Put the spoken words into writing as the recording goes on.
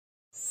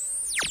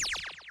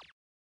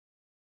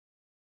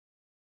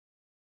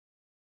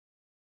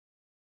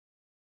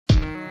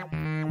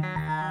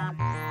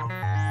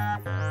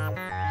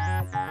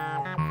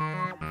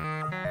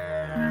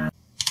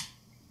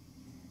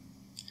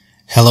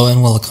Hello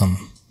and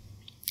welcome.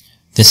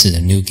 This is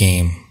a new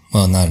game.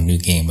 Well, not a new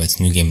game, but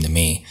it's a new game to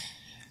me.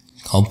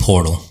 It's called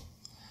Portal.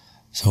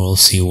 So we'll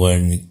see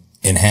when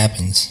it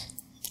happens.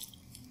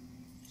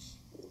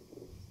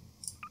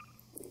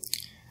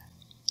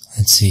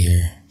 Let's see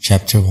here.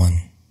 Chapter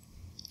 1.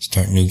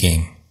 Start new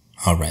game.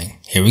 Alright,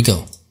 here we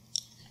go.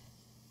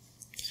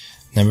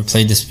 Never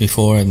played this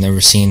before. I've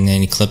never seen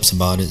any clips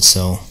about it,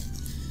 so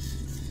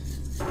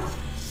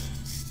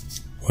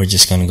we're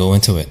just gonna go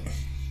into it.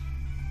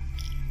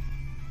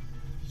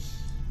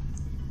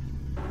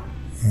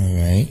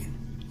 Alright,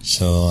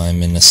 so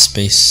I'm in a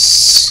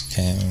space.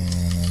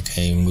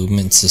 Okay,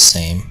 movement's the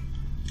same.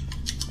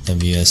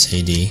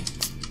 WSAD.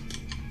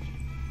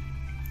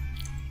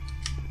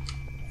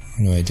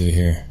 What do I do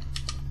here?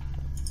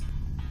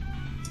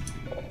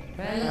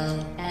 Hello,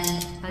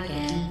 and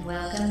again,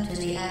 welcome to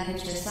the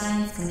Aperture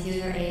Science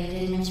Computer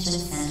Aided Enrichment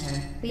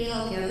Center. We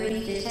hope your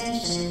brief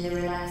detention in the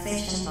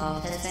relaxation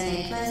vault has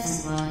been a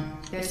pleasant one.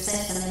 Your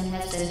specimen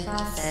has been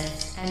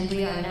processed, and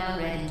we are now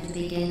ready to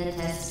begin the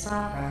tests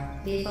proper.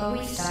 Before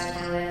we start,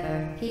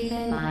 however, keep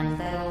in mind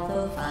that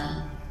although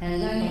fun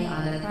and learning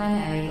are the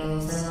primary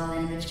goals of all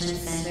Enrichment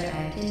Center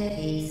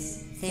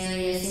activities,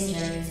 serious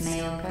injuries may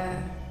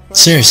occur.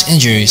 Serious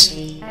injuries?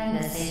 And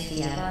the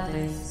safety of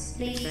others,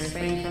 please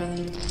refrain from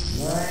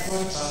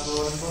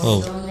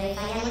Whoa.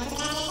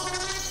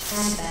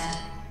 Stand back.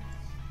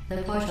 The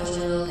portal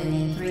will open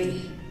in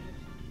 3,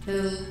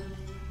 2,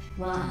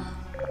 1.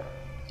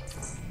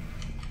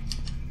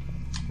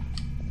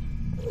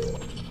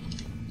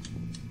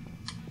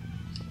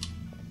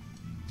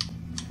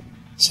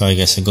 So I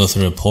guess I go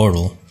through the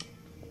portal.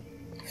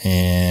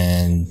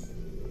 And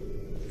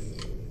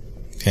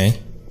okay.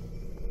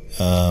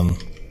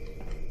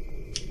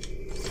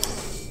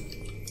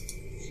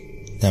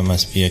 That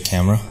must be a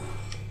camera.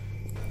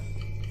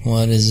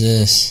 What is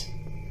this?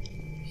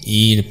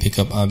 E to pick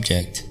up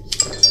object.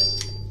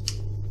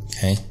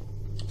 Okay.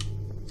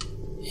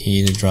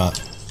 E to drop.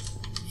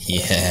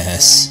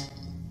 Yes.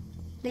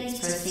 Please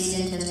proceed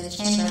into the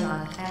chamber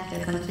lock after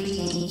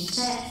completing each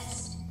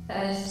test.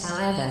 First,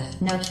 however,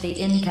 note the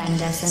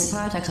incandescent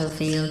particle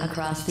field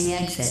across the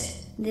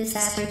exit. This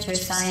Aperture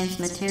Science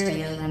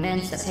Material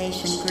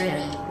Emancipation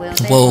Grid will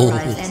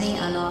vaporize any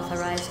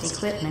unauthorized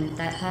equipment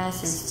that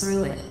passes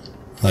through it.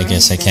 I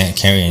guess I can't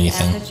carry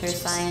anything. Aperture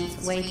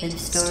Science weighted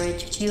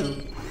storage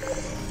cube.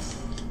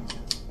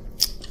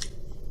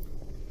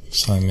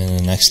 So I'm in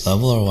the next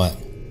level or what?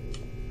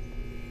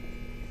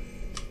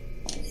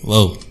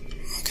 Whoa.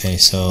 Okay,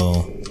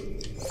 so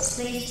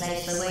Please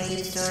place the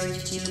weighted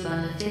storage cube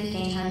on the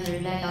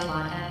 1500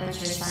 megawatt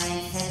Aperture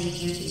Science heavy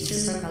duty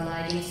super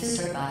colliding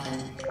super button.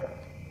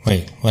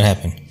 wait, what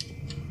happened?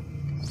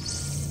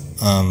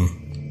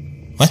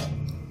 What?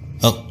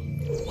 Oh.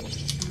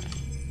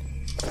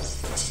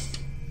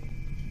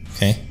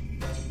 Okay.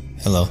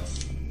 Hello.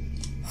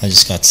 I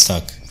just got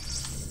stuck.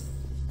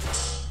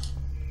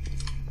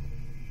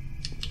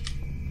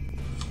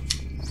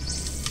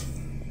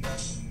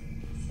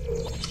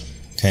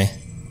 Okay.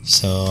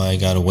 So I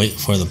gotta wait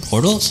for the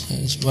portals?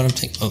 Is what I'm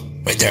taking. Oh,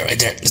 right there, right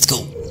there. Let's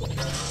go.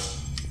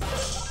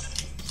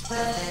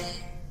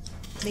 Perfect.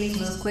 Please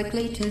move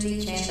quickly to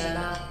the chamber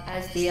lock,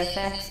 as the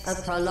effects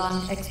of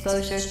prolonged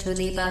exposure to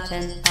the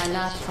button are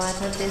not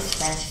part of this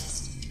test.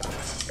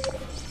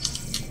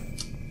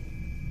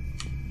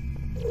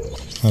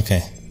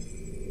 Okay.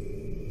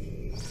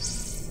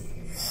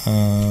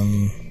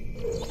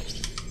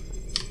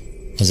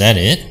 Was that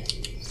it?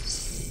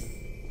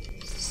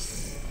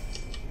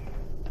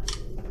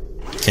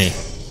 Okay.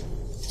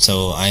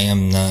 So I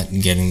am not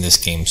getting this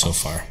game so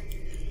far.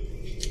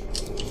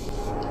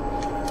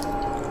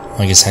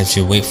 I guess I have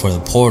to wait for the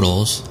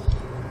portals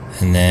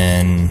and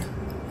then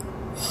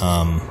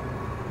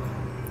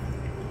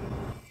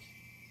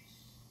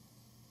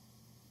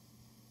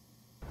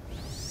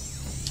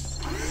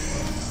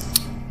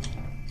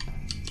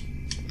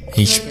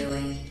You're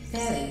doing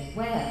very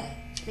well.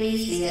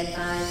 Please be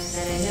advised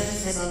that a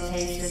noticeable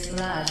taste of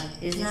blood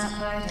is not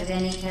part of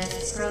any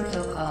test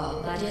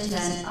protocol, but is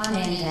an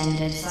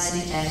unintended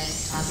side effect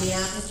of the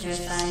Aperture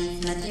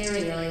Science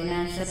Material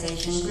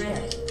Emancipation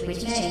Grid,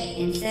 which may,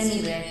 in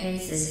semi-rare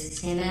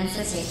cases,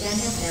 emancipate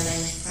dental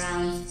fillings,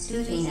 crowns,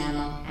 tooth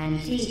enamel,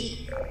 and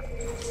teeth.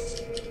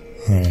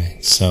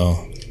 alright,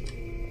 so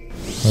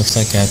looks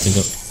like I have to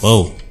go.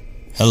 Whoa.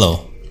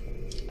 Hello.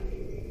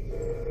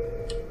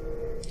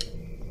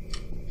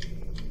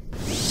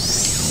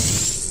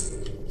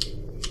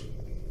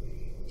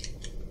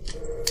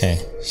 Okay,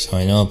 so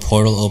I know a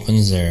portal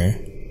opens there.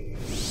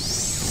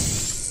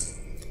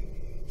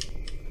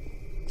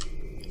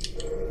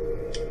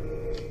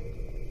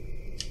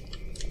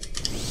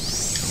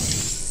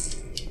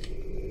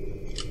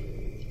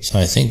 So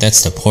I think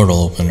that's the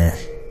portal opener.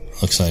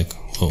 Looks like.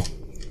 Whoa.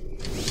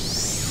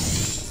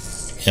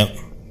 Yep.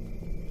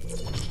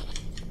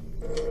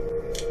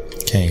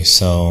 Okay,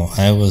 so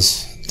I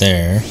was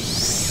there.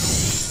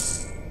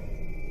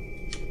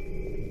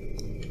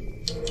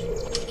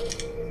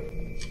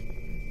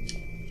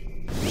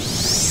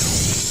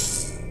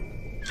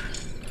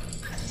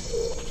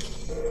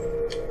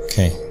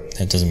 Okay,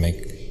 that doesn't make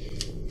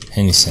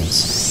any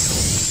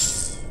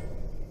sense.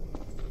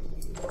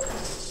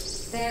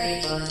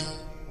 Very good.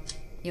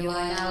 You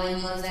are now in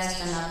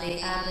possession of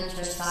the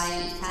Aperture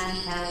Science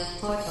handheld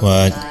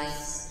portal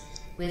device.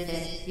 With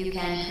it, you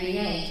can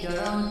create your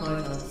own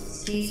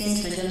portals. These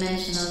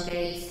interdimensional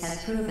gates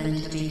have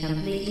proven to be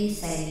completely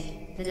safe.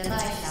 The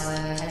device,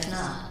 however, has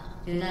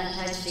not. Do not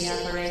touch the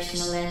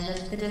operational end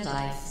of the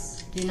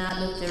device. Do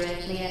not look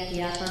directly at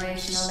the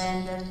operational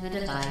end of the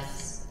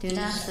device. Do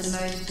not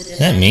submerge the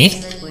device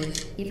in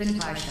liquid, even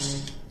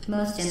partially.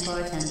 Most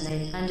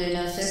importantly, under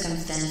no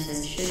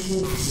circumstances should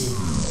you...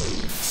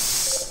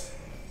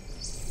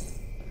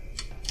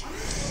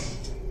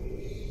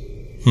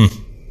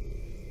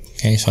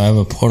 Okay, so I have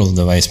a portal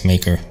device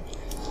maker.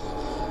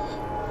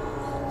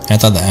 I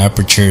thought the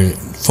aperture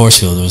force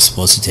field was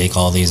supposed to take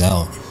all these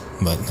out,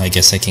 but I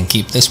guess I can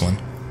keep this one.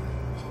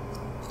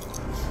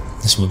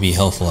 This would be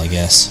helpful, I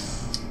guess.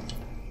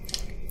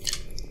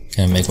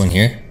 Can I make one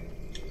here?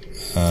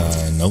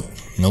 Nope.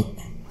 Nope.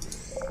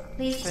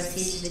 Please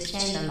proceed to the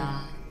chamber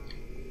lock.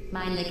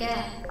 Mind the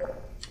gap.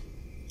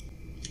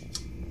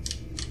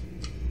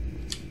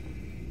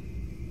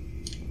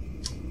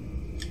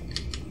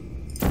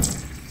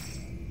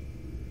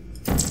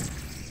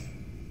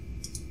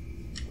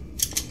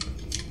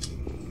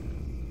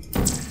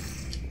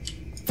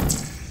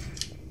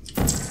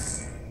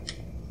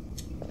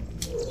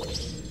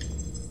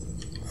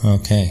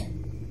 Okay.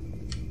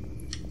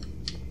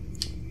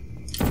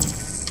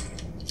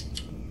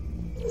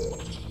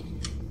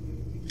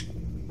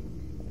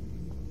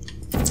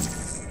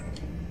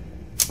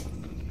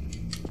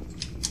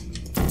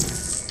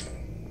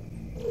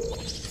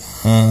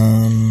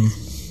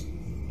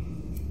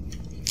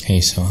 Okay,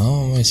 so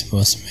how am I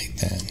supposed to make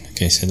that?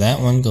 Okay, so that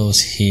one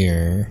goes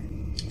here.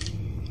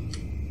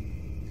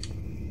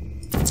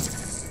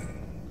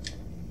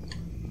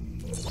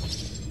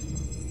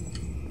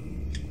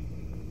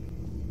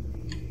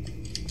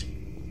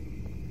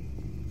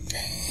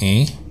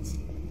 Okay.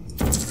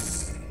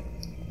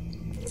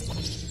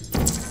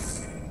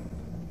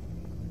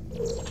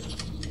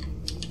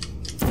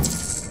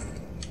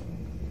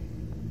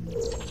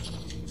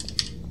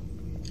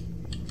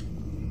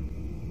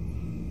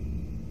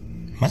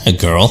 Am I a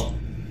girl?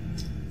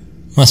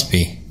 Must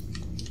be.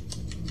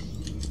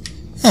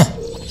 Huh.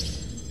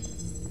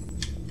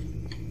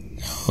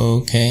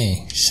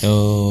 Okay,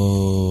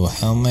 so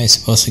how am I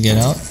supposed to get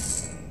out?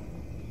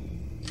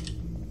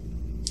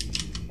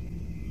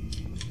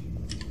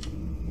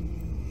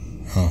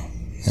 Oh,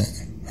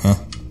 huh?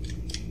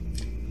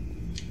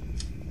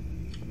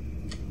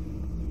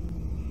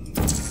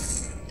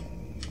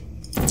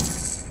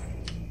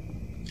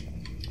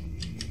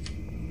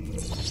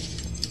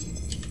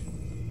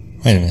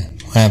 Wait a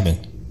minute, what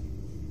happened?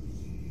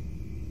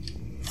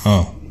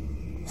 Oh.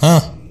 Huh?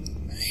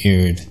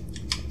 Weird.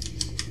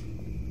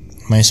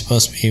 Am I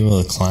supposed to be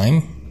able to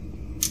climb?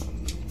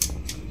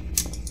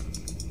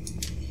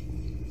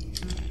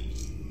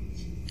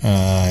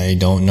 I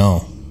don't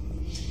know.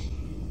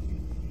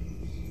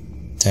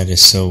 That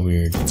is so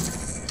weird.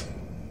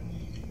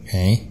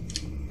 Okay.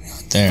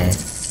 Not there.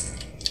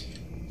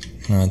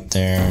 Not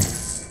there.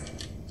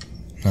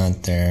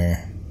 Not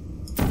there.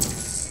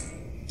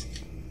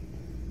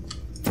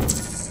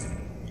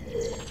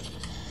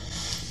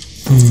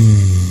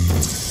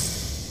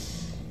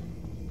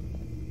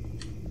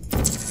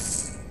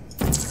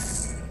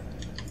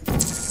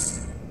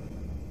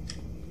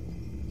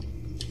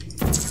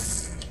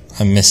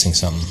 I'm missing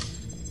something.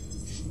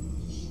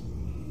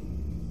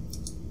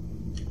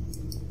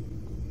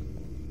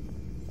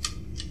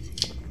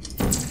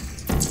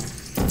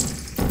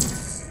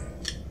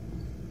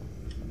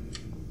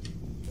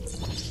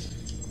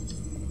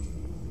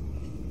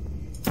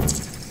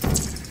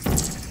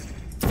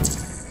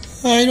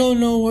 I don't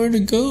know where to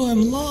go.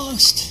 I'm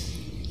lost.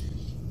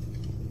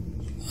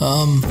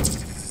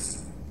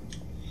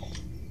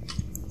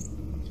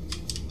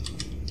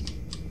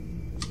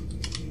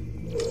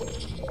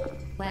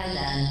 Well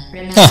done.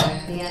 Remember,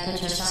 the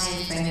Aperture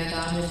Science Bring Your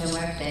Daughter to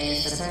Work Day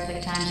is the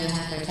perfect time to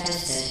have her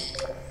tested.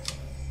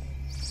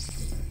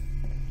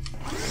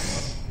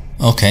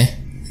 Okay.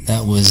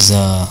 That was,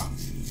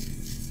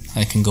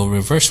 I can go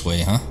reverse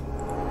way, huh?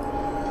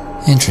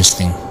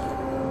 Interesting.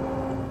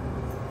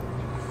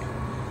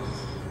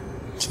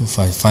 So if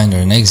I find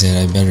an exit,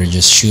 I better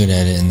just shoot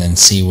at it and then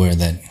see where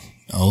that...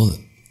 Oh.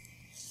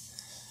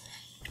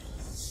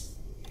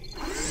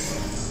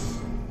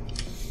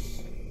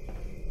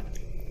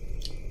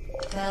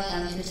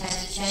 Welcome to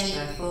Test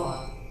Chamber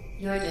 4.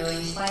 You're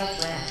doing quite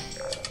well.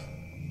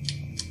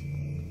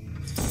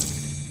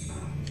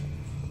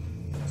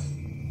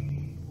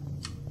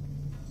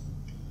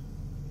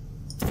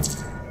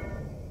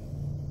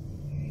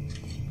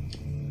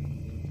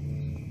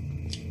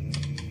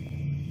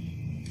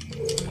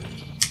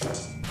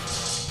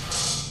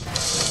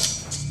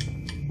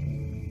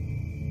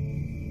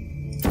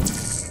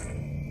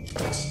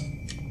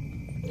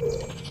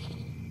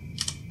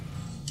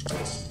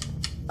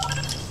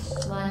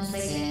 Once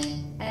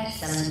again,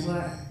 excellent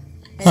work.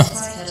 As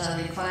part of our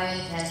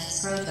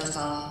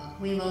protocol.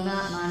 We will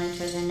not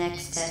monitor the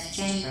next test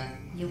chamber.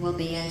 You will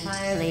be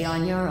entirely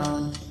on your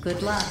own.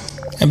 Good luck.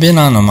 I've been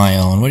on my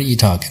own. What are you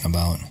talking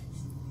about?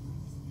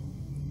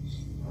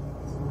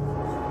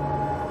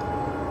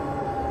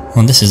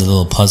 Well, this is a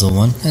little puzzle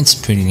one. That's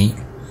pretty neat.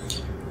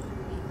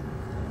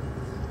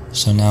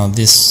 So now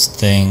this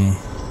thing...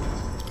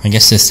 I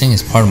guess this thing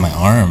is part of my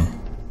arm.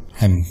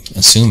 I'm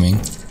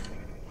assuming.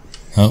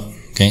 Oh,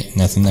 okay.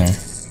 Nothing there.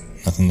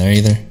 Nothing there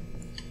either.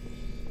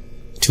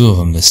 Two of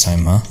them this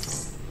time, huh?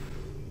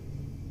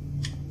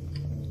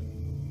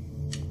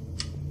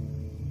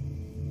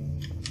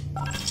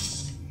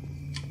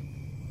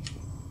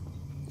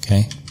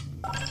 Okay.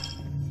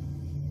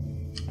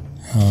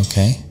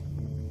 Okay.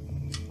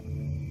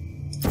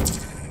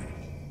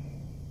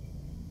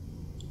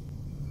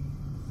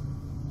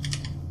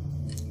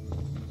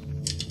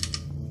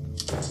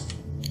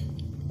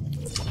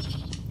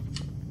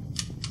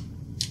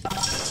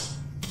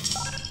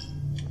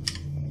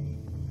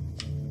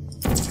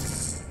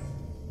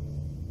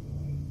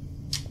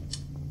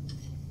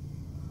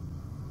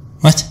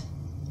 What?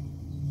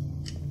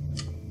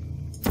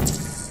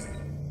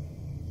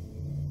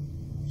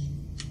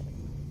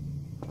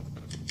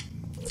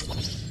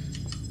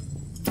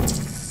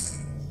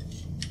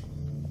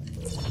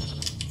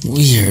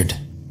 Weird.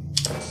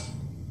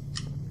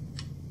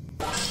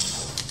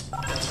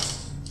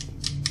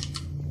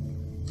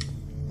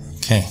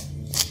 Okay.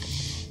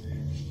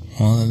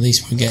 Well, at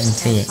least we're getting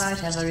through it. As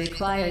part of a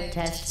required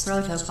test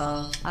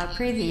protocol, our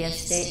previous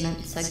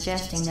statement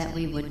suggesting that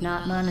we would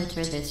not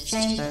monitor this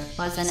chamber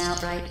was an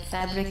outright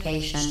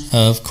fabrication.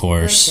 Of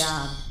course. Good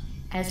job.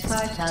 As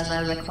part of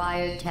a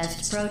required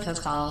test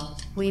protocol,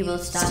 we will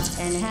stop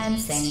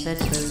enhancing the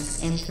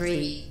truth in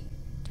 3,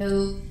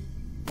 2...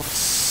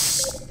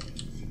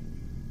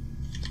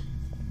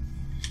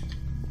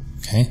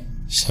 Okay,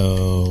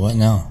 so what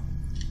now?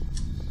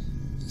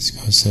 Let's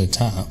go to the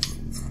top.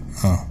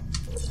 Oh.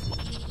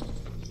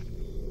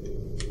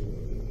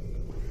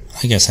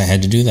 I guess I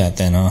had to do that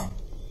then, huh?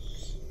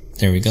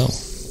 There we go.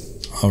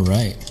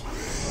 Alright.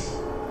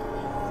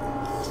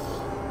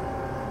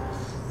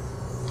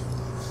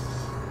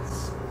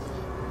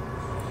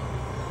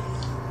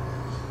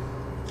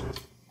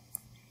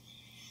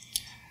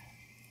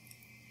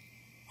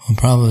 We'll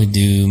probably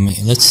do...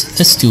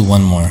 Let's do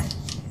one more.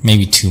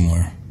 Maybe two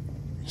more.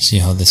 See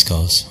how this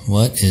goes.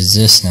 What is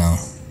this now?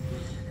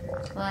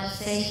 While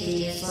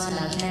safety is one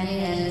of many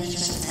enrichment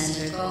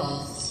center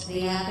goals,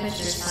 the aperture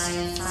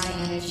science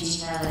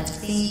high-energy pellet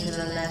seen to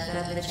the left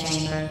of the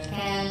chamber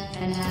can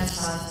and has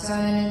caused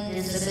permanent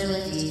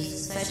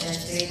disabilities such as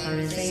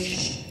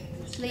vaporization.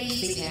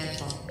 Please be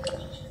careful.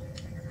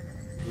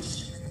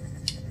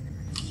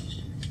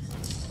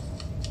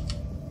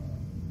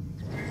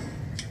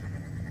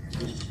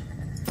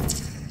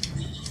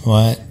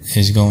 What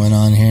is going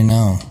on here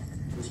now?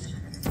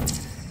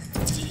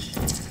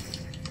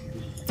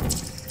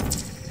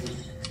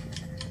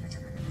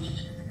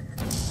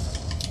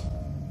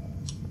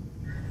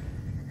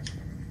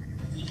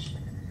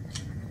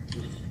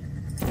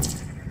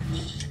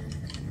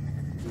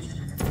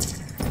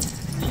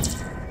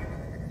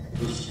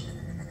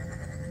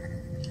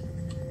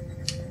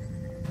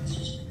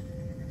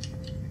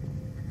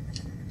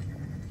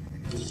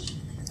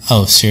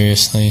 Oh,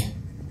 seriously?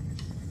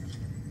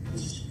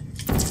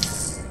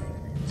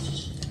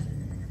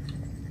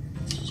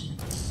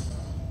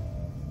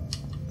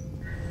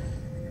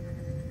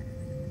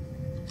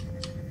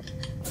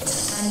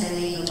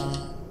 Unbelievable.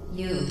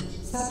 You.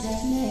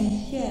 Subject name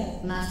here.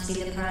 Must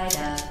be the pride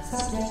of.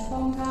 Subject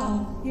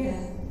hometown here.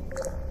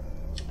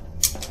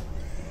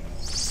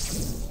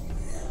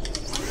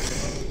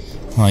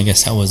 Well, I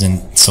guess that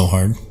wasn't so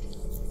hard.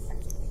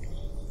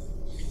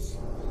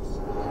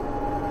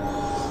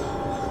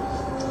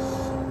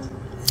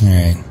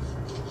 Alright.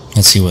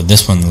 Let's see what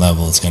this one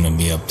level is going to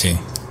be up to.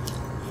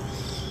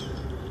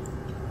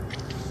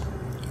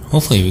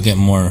 Hopefully we get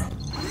more,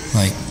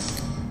 like...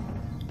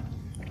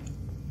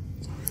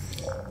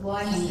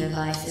 Warning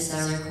devices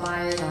are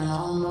required on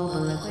all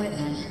mobile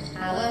equipment.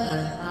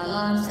 However,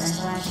 alarms and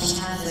flashing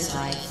hazard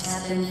lights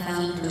have been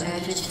found to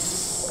edge.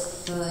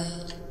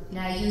 Good.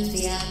 Now use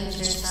the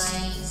aperture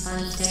science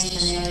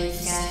unstationary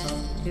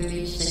scaffold to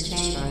reach the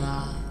chamber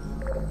lock.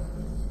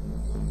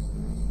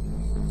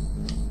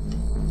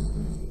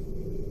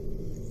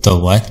 The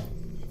what?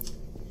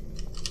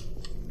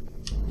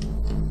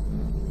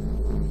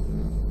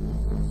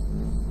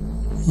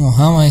 Well,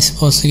 how am I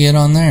supposed to get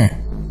on there?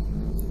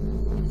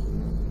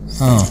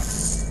 Oh.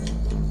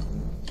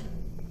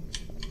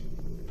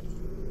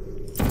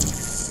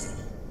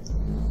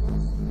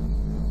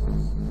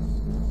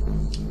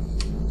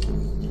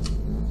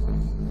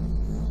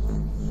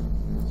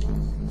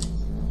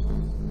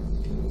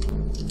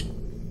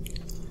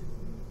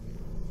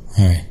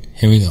 Alright,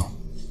 here we go.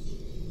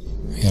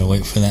 We gotta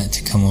wait for that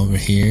to come over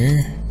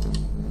here.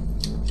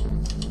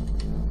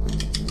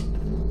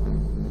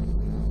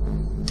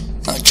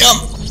 Oh,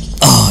 jump!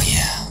 Oh,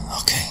 yeah,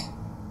 okay.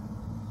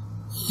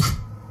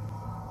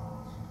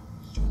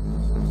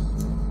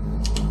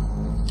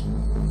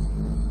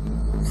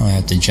 Now I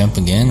have to jump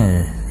again,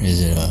 or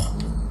is it a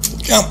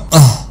jump?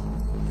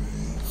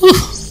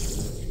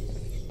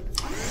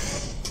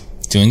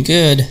 Doing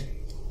good.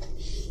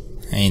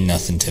 Ain't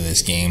nothing to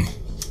this game.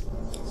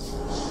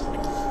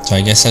 So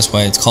I guess that's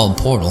why it's called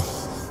Portal.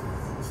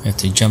 You have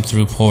to jump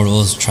through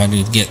portals, try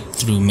to get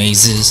through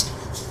mazes.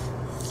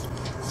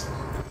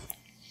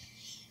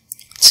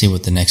 Let's see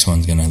what the next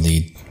one's gonna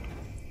lead.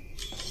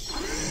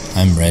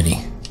 I'm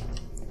ready,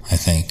 I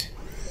think.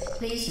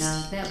 Please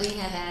note that we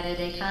have added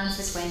a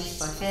consequence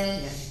for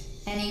failure.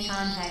 Any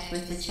contact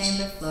with the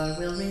chamber floor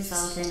will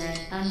result in an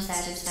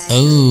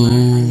unsatisfactory mark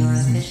on your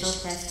official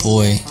testing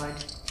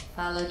report,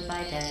 followed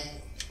by death.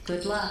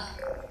 Good luck.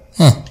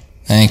 Huh,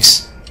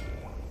 thanks.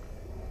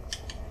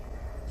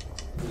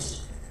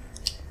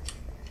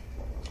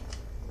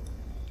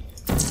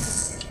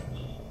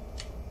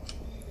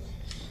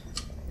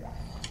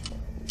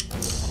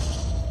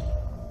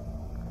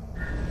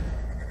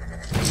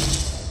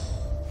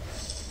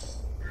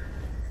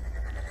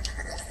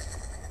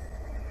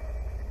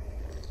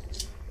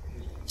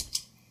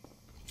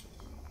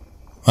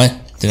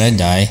 What? Did I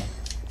die?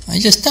 I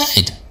just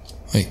died.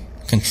 Wait,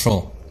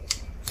 control.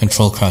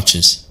 Control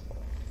crouches.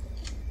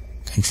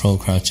 Control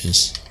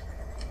crouches.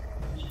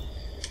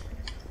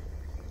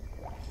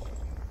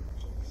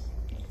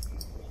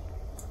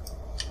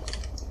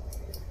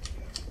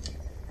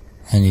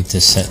 I need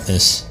to set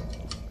this.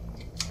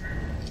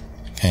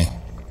 Okay.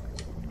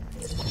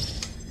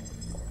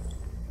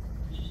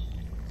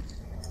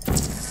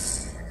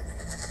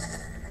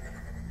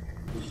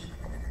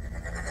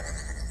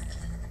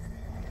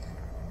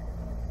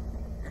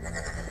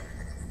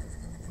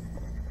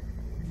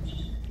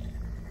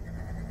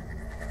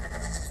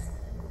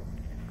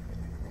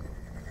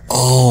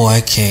 Oh,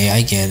 okay,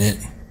 I get it.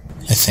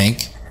 I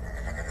think.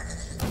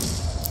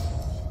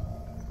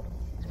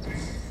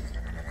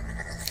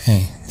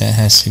 Okay, that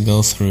has to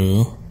go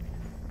through.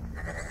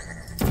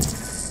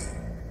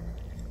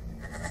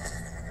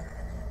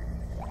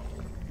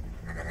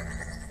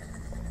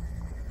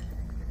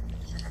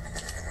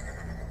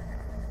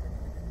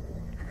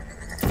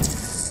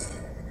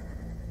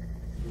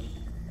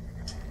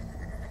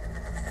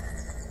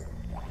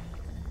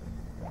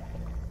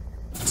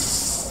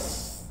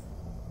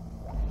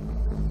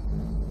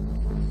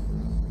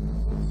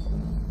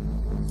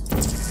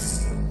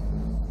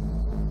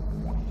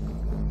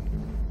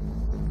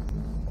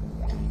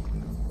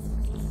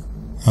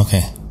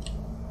 Okay,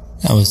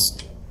 that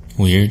was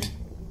weird,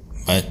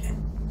 but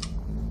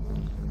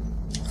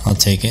I'll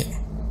take it.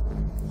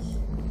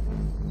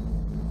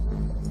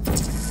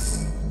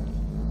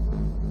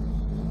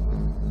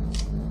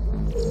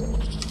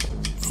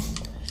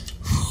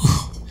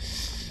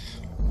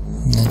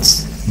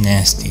 That's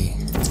nasty.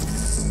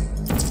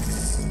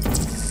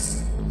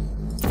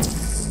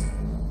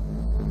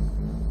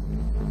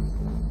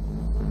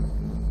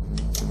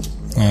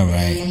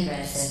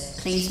 Alright.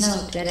 Please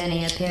note that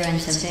any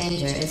appearance of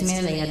danger is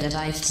merely a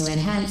device to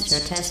enhance your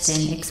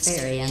testing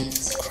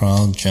experience.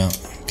 Crawl, jump,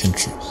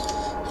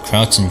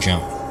 crouch and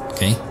jump,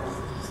 okay?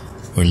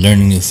 We're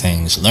learning new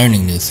things,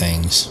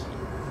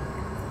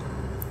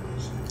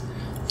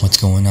 What's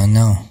going on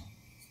now?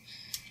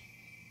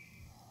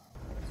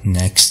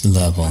 Next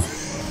level.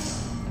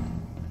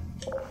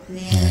 The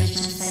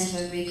Enrichment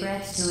Center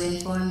regrets to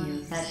inform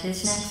you that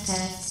this next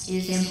test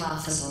is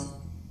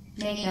impossible.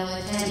 Make no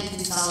attempt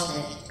to solve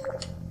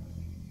it.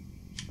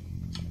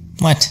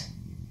 What?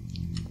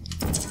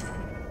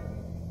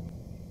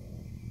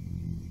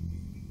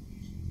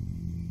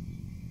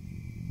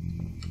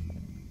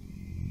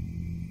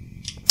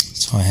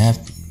 So I have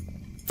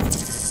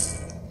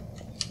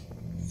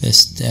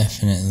this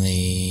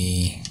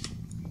definitely.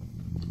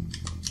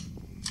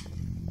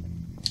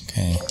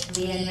 Okay.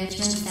 The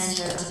Enrichment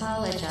Center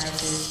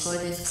apologizes for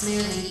this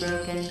clearly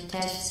broken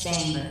test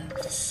chamber.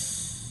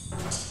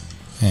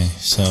 Okay,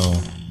 so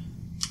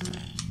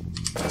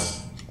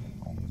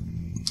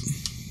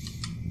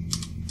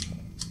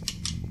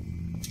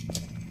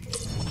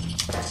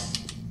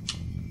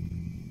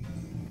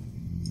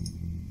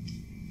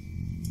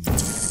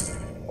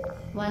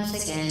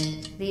once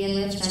again, the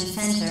Enrichment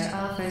Center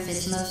offers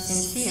its most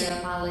sincere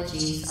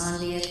apologies on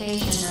the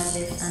occasion of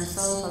this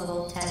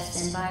unsolvable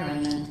test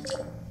environment.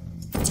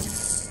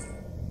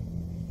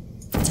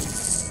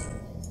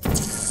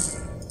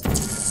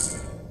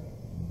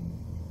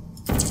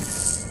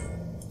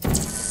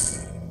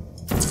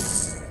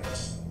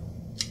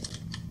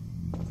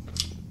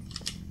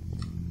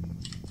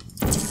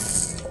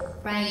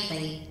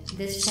 Frankly,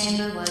 this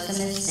chamber was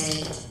a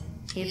mistake.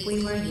 If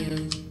we were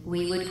you,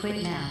 we would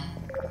quit now.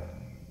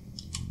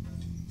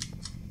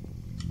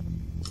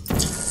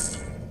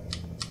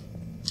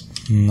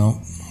 nope,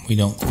 we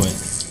don't quit.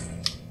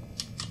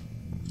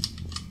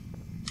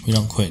 We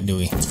don't quit, do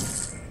we?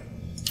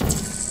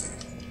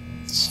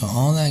 So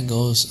all that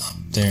goes up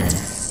there.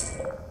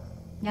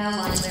 No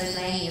one will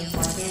blame you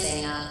for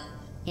giving up.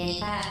 In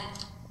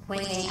fact,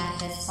 quitting at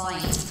this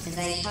point is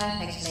a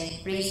perfectly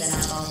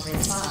reasonable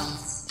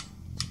response.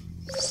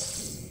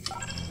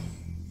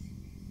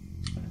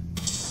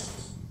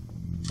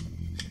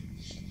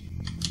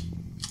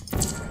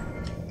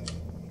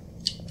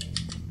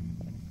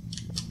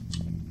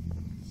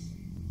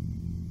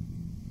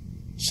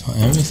 So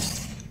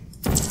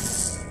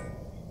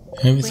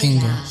everything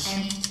goes.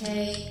 And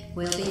pay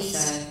will be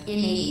served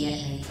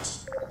immediately.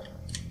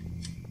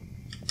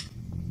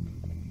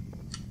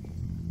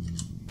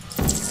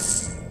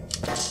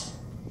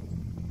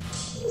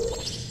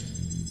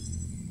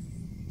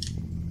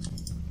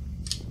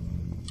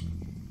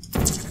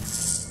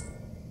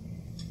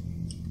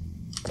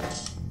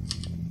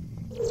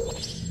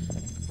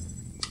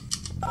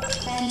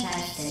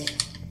 Fantastic.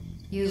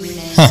 You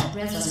remain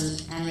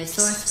resolute and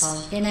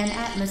resourceful in an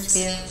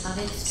atmosphere of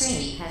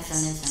extreme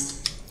pessimism.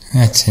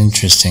 That's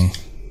interesting.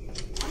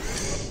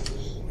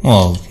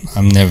 Well,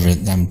 I'm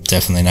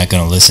definitely not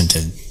gonna listen to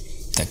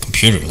that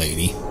computer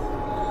lady.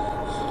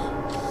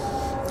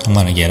 I'm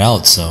gonna get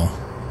out, so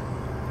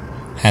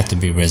have to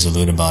be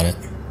resolute about it.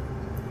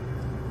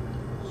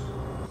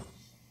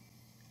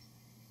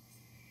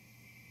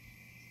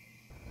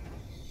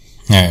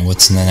 Alright,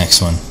 what's in the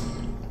next one?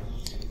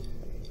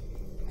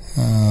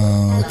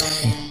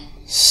 Okay.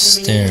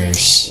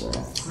 Stairs.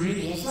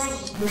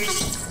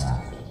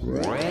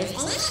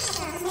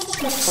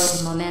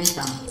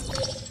 Momentum.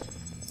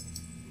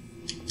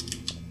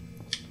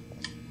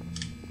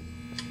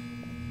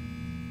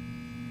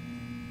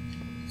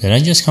 Did I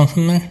just come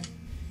from there?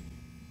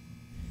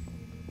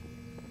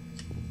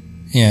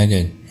 Yeah, I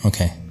did.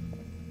 Okay.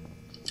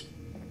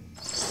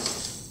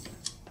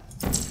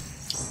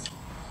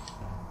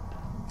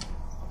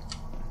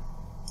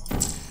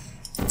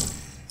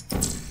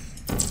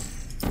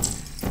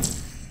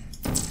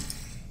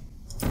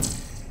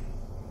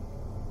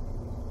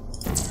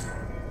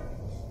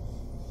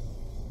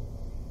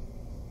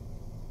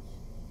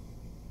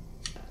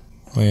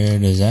 Where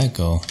does that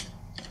go?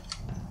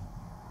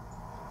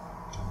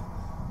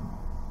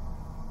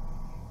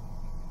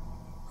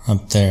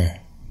 Up there.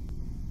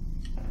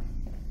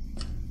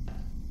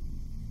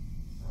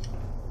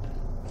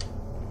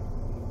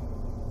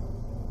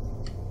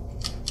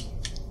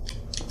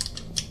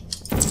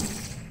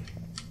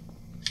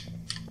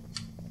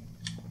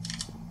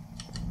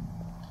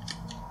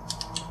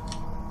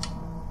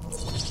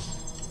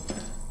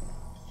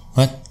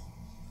 What?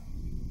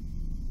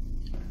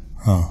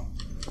 Oh.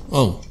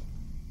 Oh.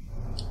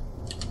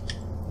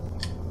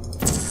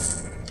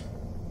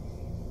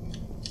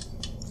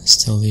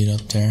 Still lead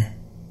up there.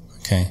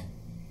 Okay.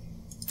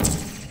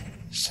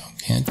 So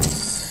can't do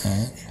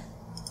that.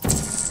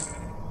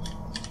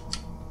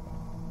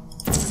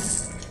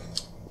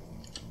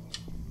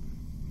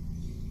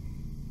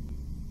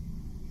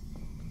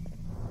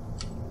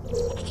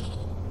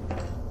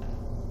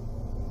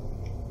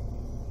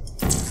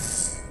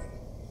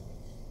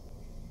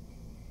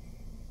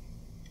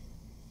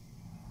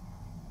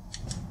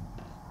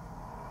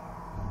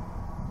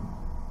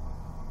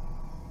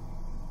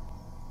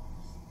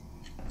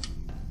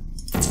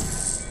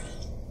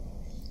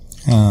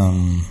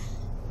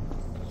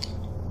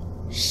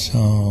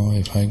 So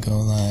if I go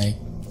like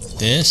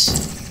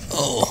this,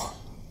 oh,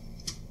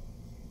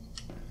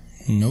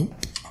 nope.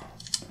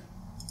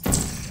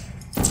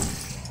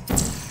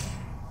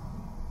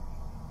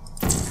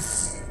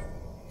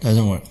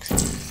 Doesn't work.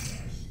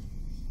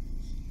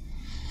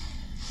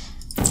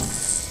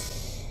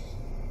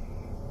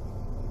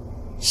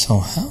 So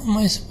how am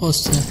I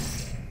supposed to?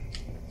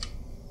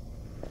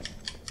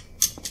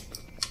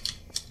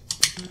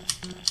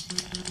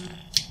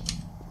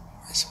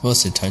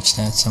 Supposed to touch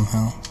that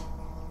somehow?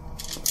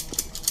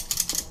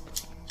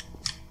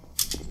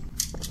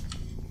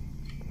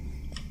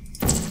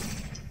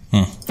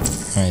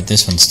 Alright,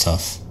 this one's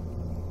tough.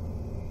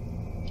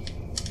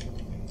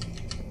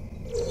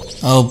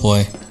 Oh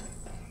boy.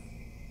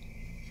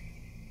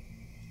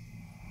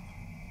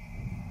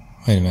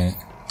 Wait a minute.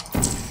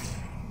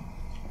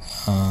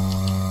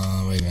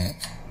 Wait a minute.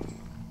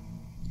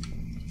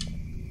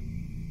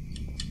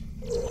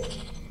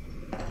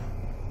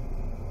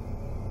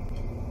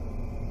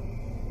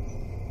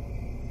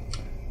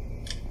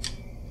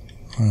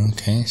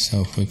 Okay,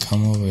 so if we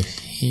come over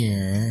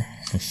here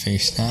and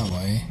face that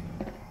way.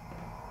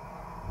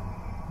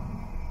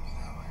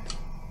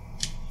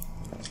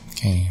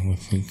 Okay,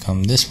 if we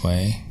come this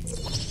way,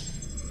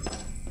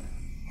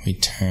 we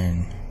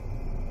turn.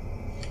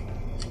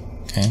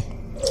 Okay.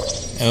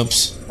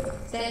 Oops.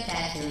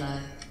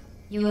 Spectacular.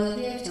 You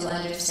appear to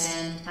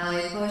understand how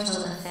a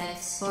portal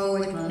affects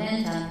forward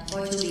momentum,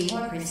 or to be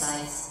more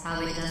precise,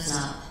 how it does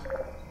not.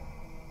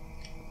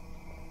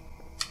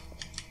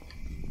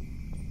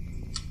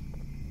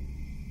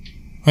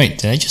 Wait,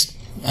 did I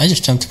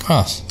just jumped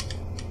across.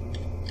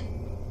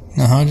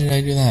 Now how did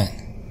I do that?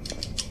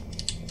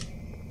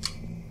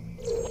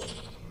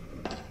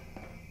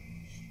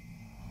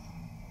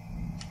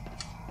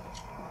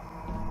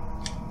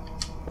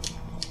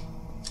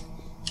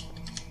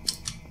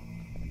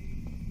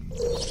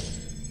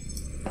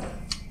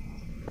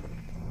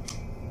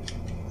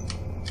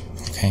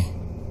 Okay.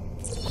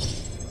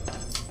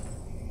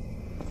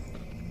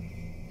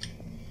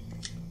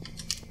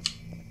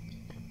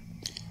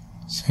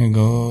 So it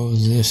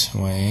goes this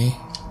way.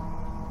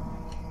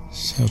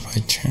 So if I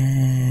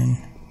turn,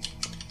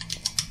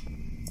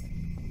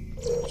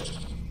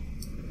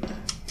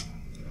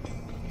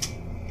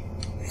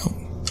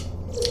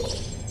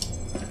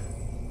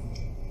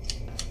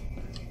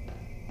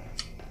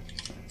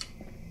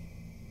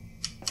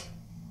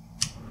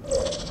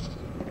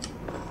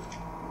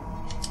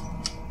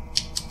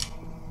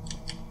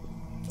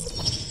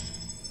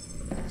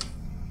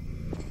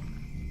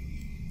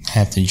 I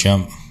have to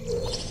jump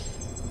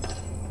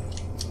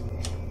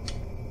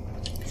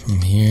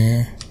from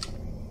here.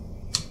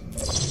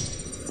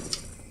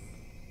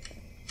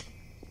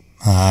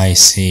 I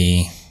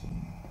see.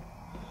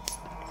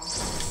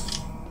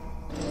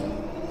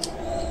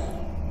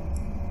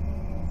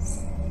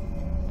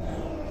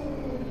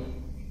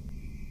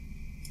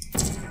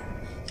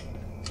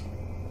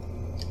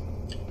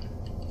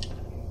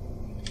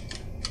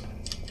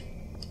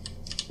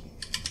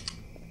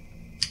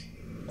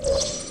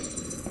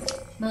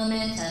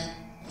 Momentum,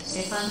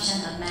 a function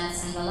of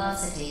mass and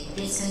velocity,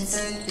 is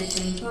conserved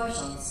between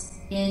portals.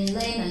 In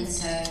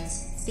layman's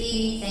terms,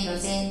 speedy thing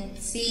goes in,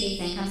 speedy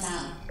thing comes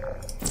out.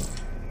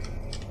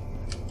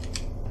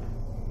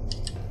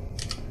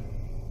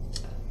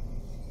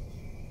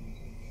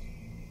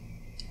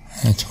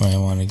 That's where I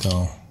want to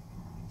go.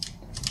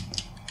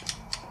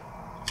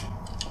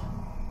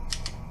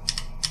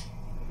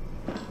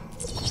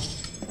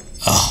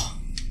 Oh,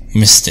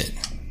 missed it.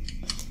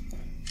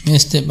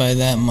 Missed it by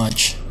that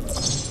much.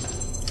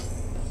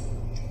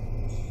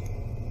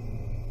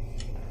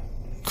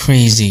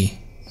 Crazy.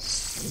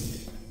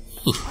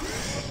 Ooh,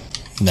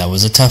 that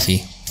was a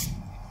toughie.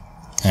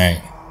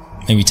 Alright,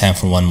 maybe time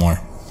for one more.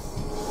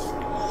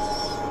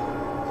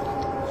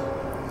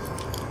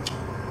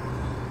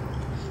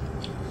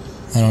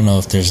 I don't know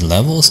if there's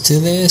levels to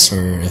this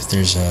or if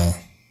there's a...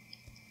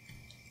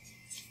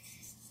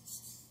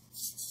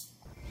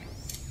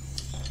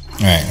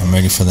 Alright, I'm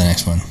ready for the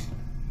next one.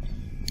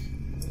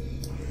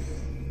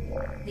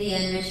 The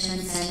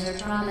Enrichment Center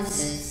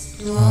promises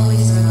to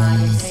always provide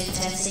a safe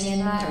testing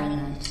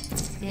environment.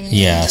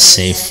 Yeah,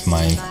 safe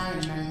my...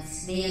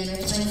 The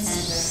Enrichment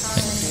Center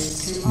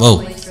promises to Whoa,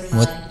 always provide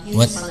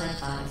what? useful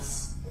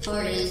advice.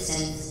 For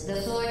instance,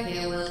 the floor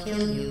here will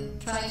kill you.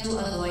 Try to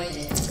avoid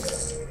it.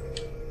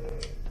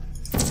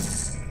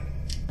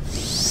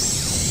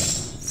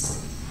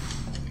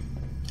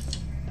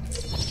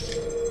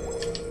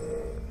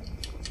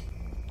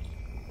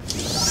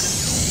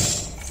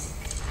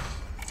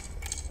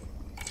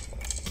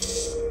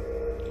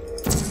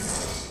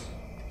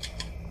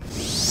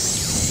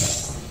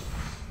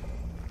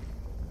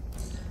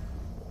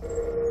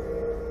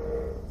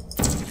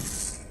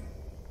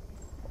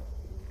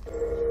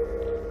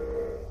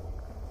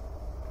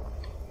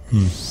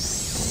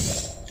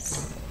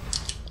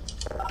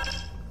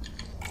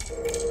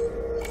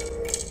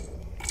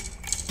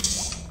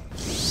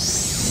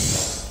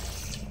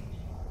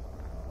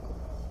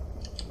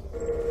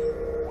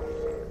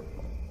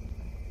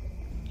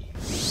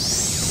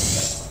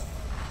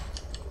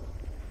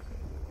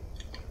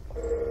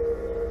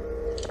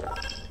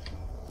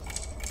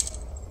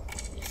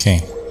 Okay.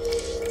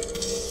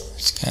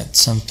 It's got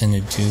something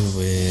to do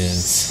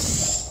with...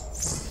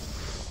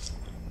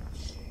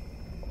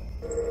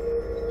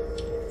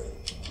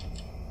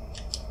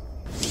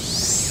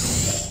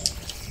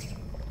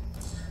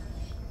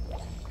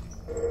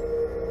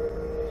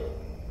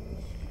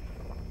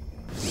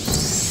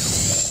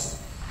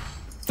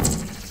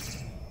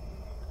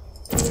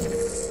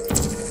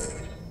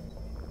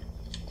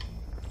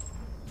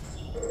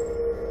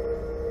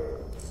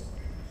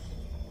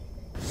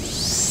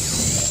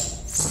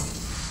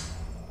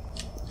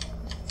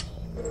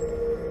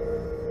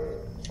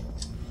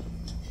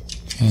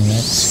 Okay,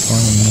 that's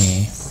going to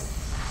me.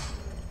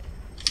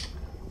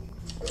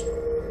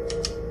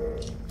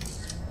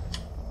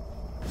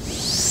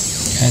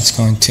 That's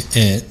going to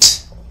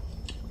it.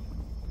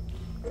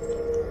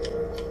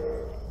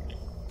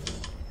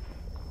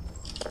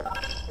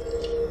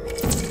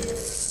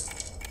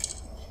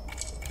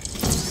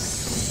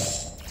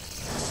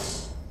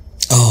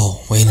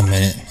 Oh, wait a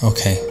minute.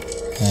 Okay,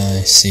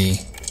 I see.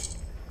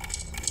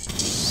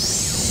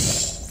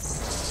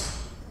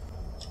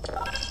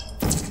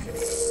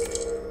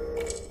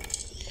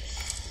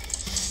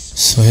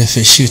 So if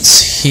it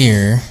shoots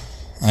here,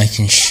 I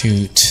can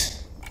shoot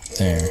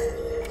there.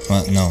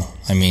 Well, no,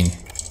 I mean...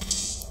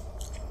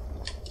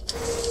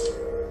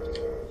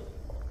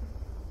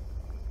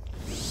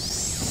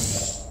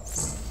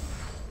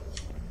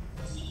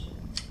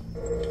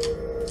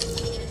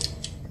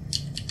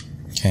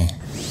 Okay.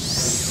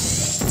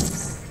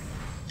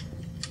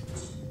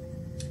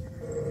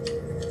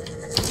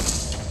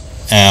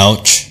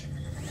 Ouch.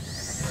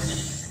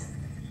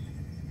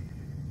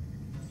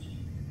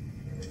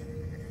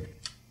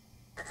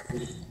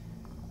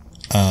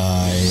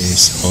 I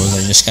suppose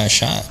I just got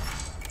shot.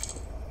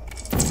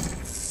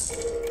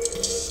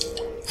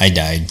 I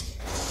died.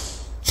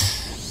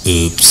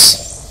 Oops.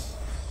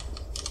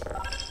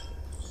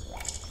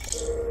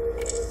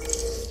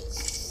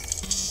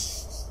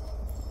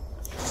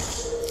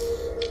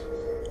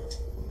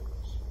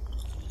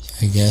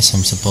 I guess I'm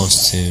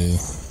supposed to...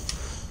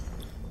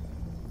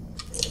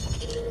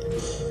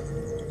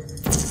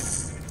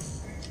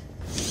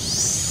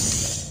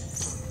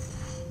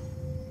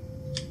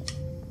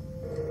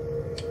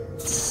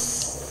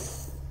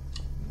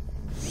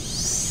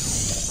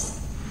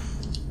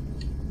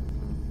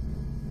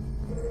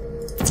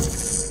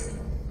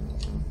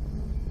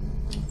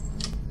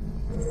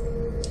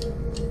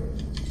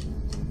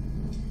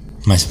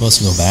 Am I supposed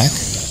to go back?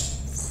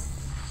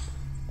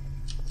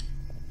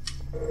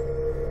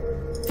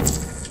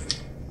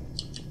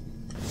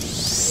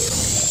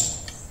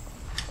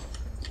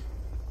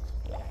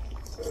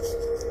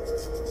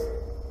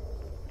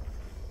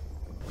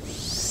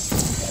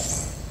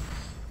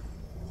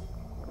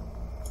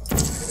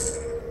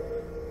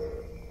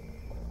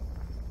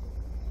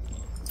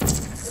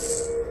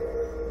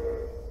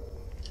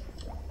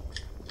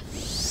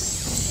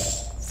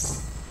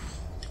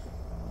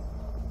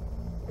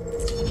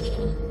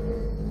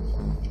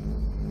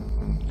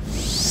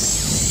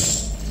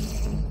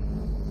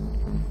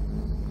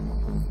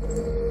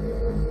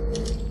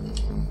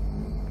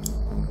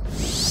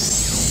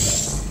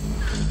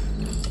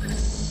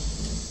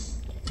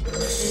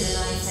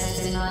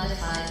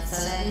 So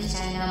that it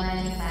can now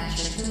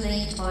manufacture two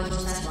linked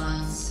portals at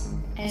once.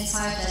 As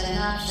part of an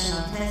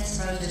optional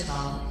test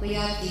protocol, we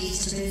are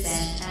pleased to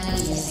present an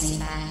amusing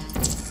fact.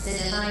 The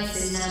device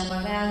is now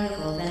more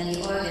valuable than the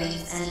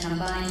organs and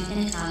combined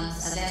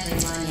incomes of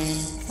everyone in.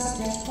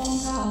 Subject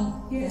hometown,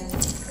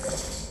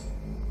 yes.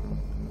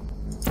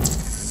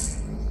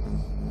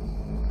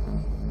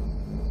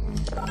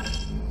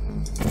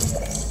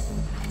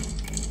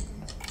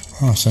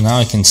 Oh, so now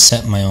I can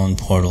set my own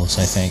portals,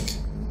 I think.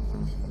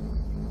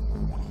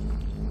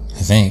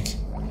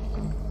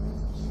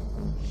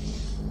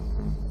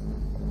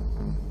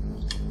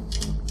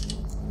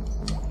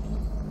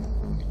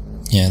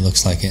 Yeah, it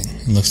looks like it.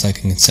 It looks like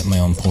I can set my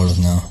own portals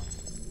now.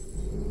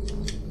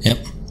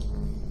 Yep.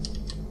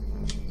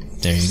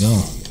 There you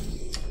go.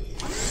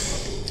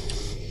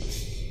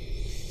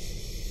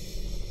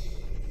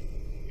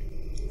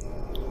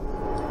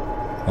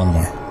 One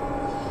more.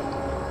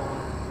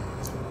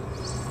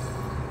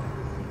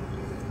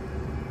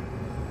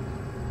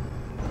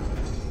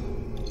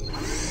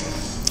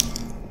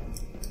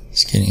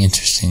 It's getting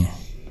interesting.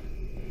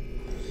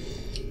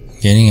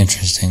 Getting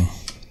interesting.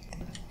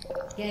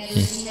 Get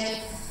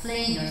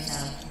explain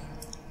yourself.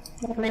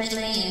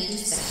 Explain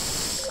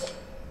yourself.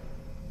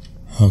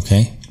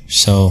 Okay,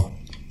 so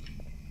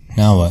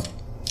now what?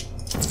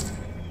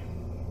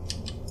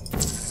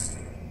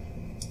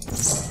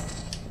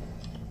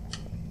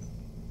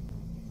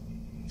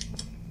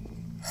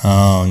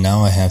 Oh,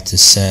 now I have to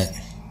set.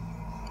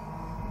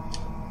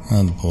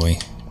 Oh boy.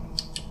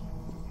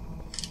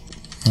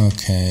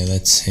 Okay,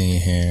 let's see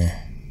here.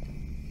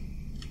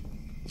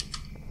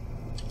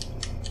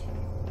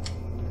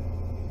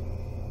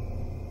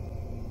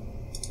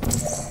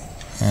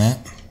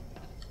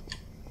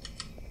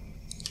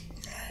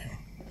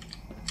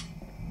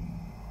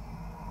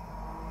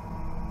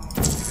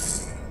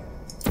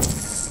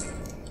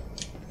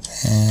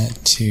 Add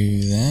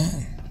to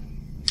that.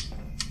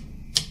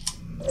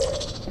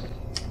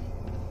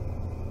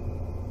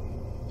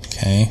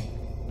 Okay.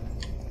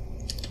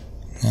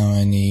 Now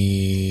I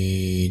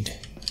need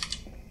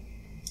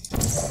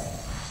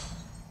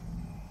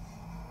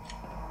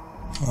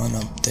one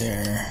up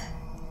there.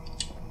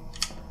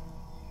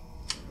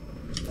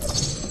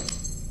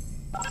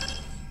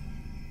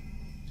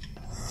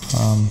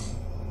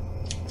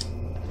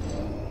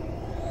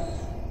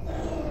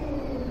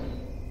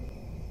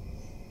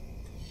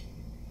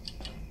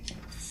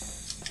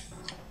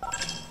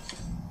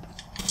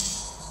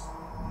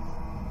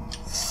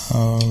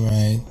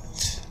 Alright.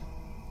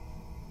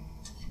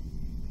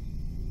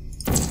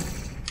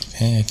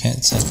 Okay, I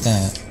can't set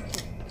that.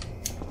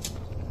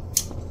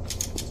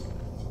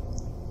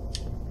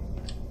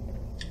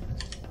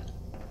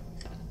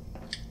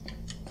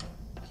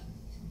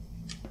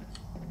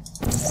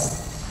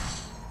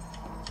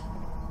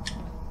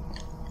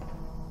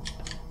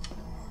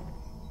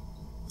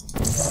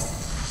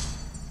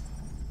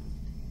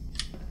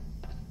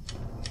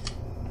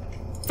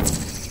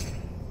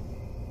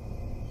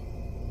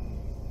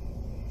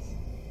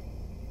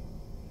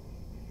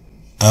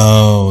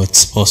 Oh, it's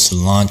supposed to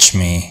launch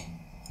me.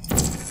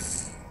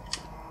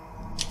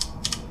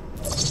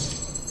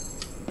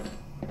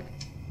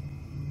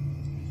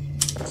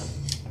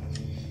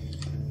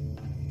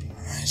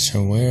 Alright,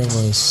 so where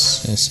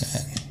was this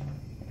at?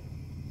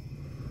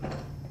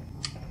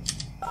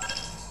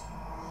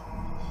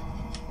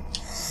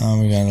 Oh,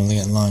 we gotta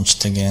get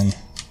launched again.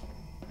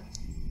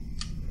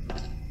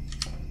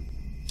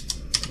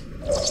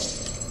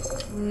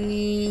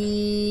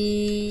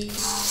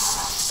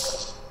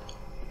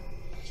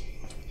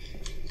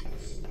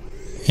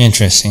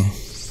 Interesting.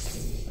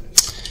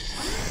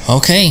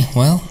 Okay,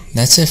 well,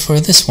 that's it for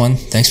this one.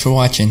 Thanks for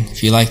watching.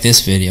 If you like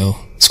this video,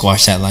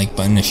 squash that like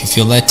button if you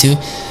feel led to.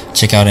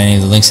 Check out any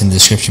of the links in the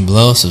description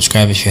below.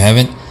 Subscribe if you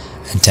haven't.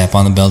 And tap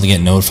on the bell to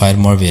get notified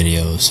of more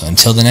videos. So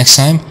until the next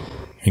time,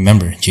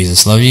 remember,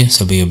 Jesus loves you,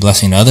 so be a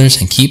blessing to others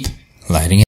and keep lighting it.